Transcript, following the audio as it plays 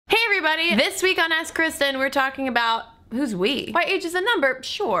everybody! This week on Ask Kristen, we're talking about who's we? Why age is a number,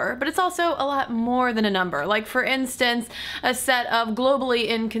 sure, but it's also a lot more than a number. Like, for instance, a set of globally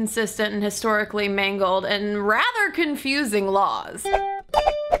inconsistent and historically mangled and rather confusing laws.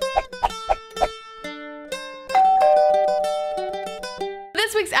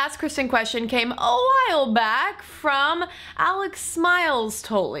 This week's Ask Kristen question came a while back from Alex Smiles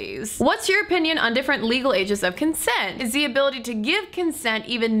Tollies. What's your opinion on different legal ages of consent? Is the ability to give consent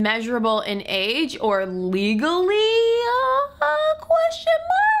even measurable in age or legally? Question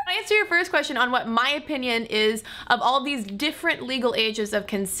mark? I'll answer your first question on what my opinion is of all these different legal ages of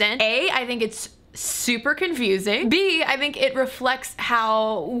consent. A, I think it's super confusing. B, I think it reflects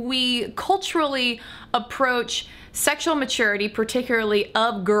how we culturally approach sexual maturity, particularly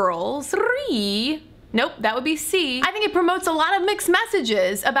of girls. 3, nope, that would be C. I think it promotes a lot of mixed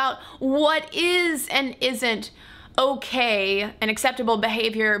messages about what is and isn't okay and acceptable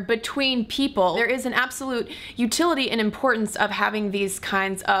behavior between people. There is an absolute utility and importance of having these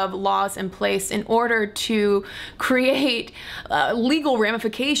kinds of laws in place in order to create legal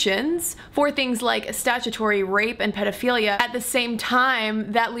ramifications for things like statutory rape and pedophilia. At the same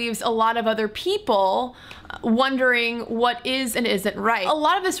time, that leaves a lot of other people wondering what is and isn't right. A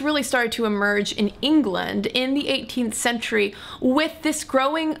lot of this really started to emerge in England in the 18th century with this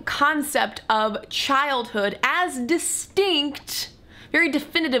growing concept of childhood as distinct, very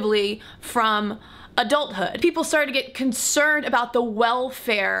definitively, from adulthood. People started to get concerned about the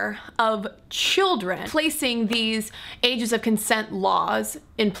welfare of children, placing these ages of consent laws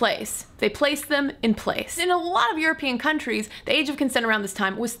in place. They placed them in place. In a lot of European countries, the age of consent around this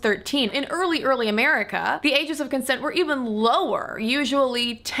time was 13. In early America, the ages of consent were even lower,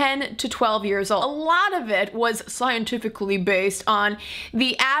 usually 10 to 12 years old. A lot of it was scientifically based on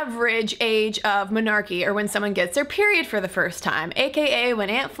the average age of menarche, or when someone gets their period for the first time, aka when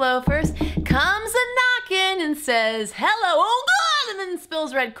Aunt Flo first comes a-knocking and says, "Hello, oh God," and then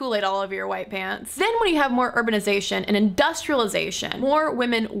spills red Kool-Aid all over your white pants. Then when you have more urbanization and industrialization, more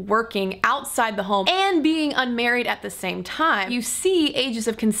women working outside the home and being unmarried at the same time, you see ages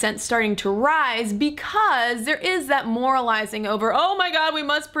of consent starting to rise because there is that moralizing over, oh my God, we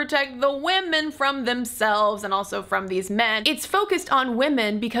must protect the women from themselves and also from these men. It's focused on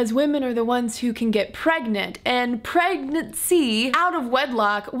women because women are the ones who can get pregnant, and pregnancy out of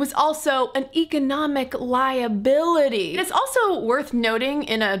wedlock was also an economic liability. It's also worth noting,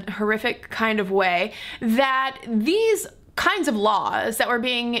 in a horrific kind of way, that these kinds of laws that were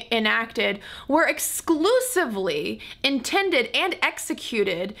being enacted were exclusively intended and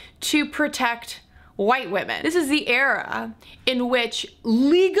executed to protect white women. This is the era in which,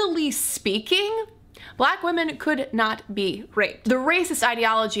 legally speaking, Black women could not be raped. The racist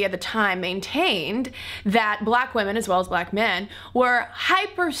ideology at the time maintained that Black women, as well as Black men, were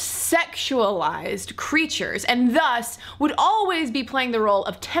hypersexualized creatures and thus would always be playing the role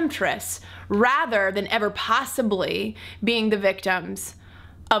of temptress rather than ever possibly being the victims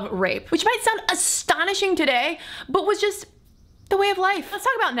of rape. Which might sound astonishing today, but was just the way of life. Let's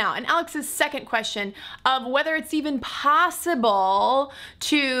talk about now, and Alex's second question of whether it's even possible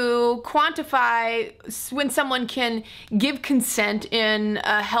to quantify when someone can give consent in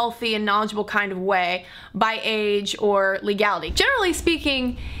a healthy and knowledgeable kind of way by age or legality. Generally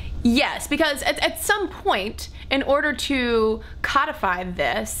speaking, yes, because at some point, in order to codify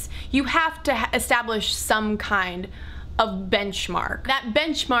this, you have to establish some kind of benchmark. That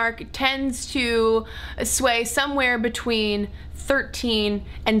benchmark tends to sway somewhere between 13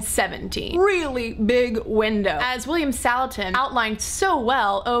 and 17. Really big window. As William Salatin outlined so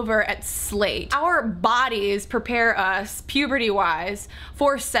well over at Slate, our bodies prepare us, puberty-wise,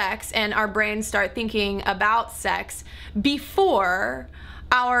 for sex, and our brains start thinking about sex before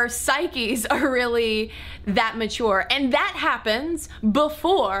our psyches are really that mature. And that happens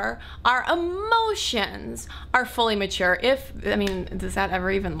before our emotions are fully mature. I mean, does that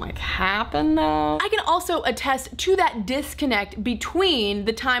ever even like happen though? I can also attest to that disconnect between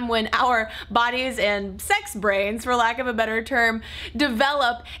the time when our bodies and sex brains, for lack of a better term,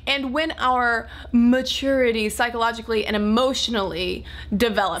 develop and when our maturity psychologically and emotionally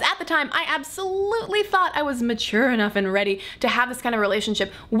develops. At the time, I absolutely thought I was mature enough and ready to have this kind of relationship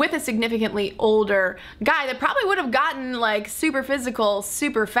with a significantly older guy that probably would have gotten like super physical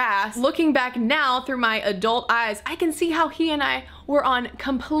super fast. Looking back now through my adult eyes, I can see how he and I were on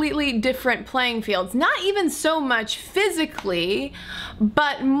completely different playing fields. Not even so much physically,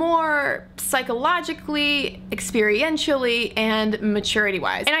 but more psychologically, experientially, and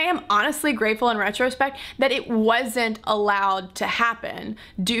maturity-wise. And I am honestly grateful in retrospect that it wasn't allowed to happen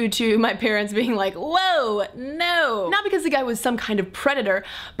due to my parents being like, whoa, no. Not because the guy was some kind of predator,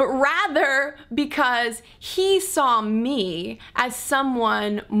 but rather because he saw me as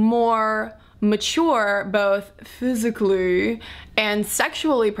someone more mature, both physically and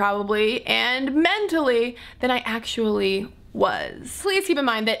sexually probably, and mentally, than I actually was. Please keep in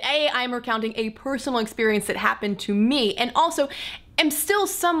mind that A, I'm recounting a personal experience that happened to me, and also am still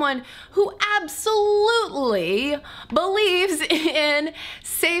someone who absolutely believes in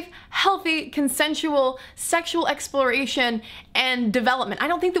safe, healthy, consensual sexual exploration and development. I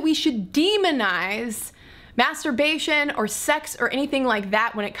don't think that we should demonize masturbation or sex or anything like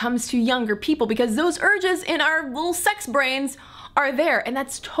that when it comes to younger people, because those urges in our little sex brains are there, and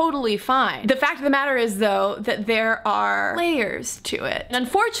that's totally fine. The fact of the matter is, though, that there are layers to it. And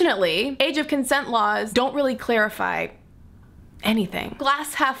unfortunately, age of consent laws don't really clarify anything.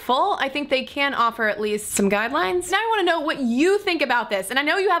 Glass half full, I think they can offer at least some guidelines. Now I want to know what you think about this, and I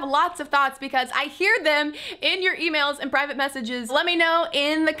know you have lots of thoughts because I hear them in your emails and private messages. Let me know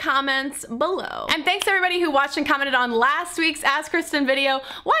in the comments below. And thanks everybody who watched and commented on last week's Ask Kristen video,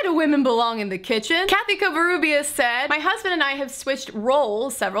 Why Do Women Belong in the Kitchen? Kathy Covarrubias said, my husband and I have switched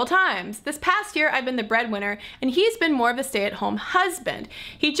roles several times. This past year I've been the breadwinner and he's been more of a stay-at-home husband.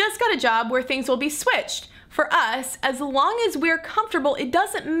 He just got a job where things will be switched. For us, as long as we're comfortable, it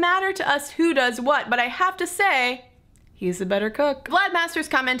doesn't matter to us who does what, but I have to say, he's a better cook. Vlad Masters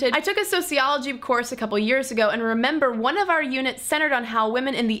commented, I took a sociology course a couple years ago and remember one of our units centered on how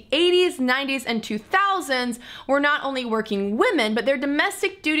women in the 80s, 90s, and 2000s were not only working women, but their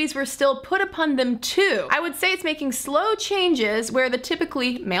domestic duties were still put upon them too. I would say it's making slow changes where the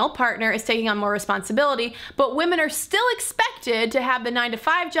typically male partner is taking on more responsibility, but women are still expected to have the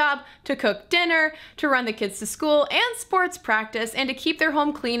 9-to-5 job, to cook dinner, to run the kids to school and sports practice, and to keep their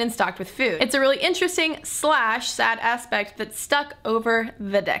home clean and stocked with food. It's a really interesting / sad aspect that's stuck over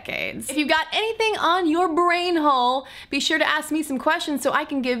the decades. If you've got anything on your brain hole, be sure to ask me some questions so I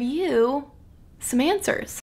can give you some answers.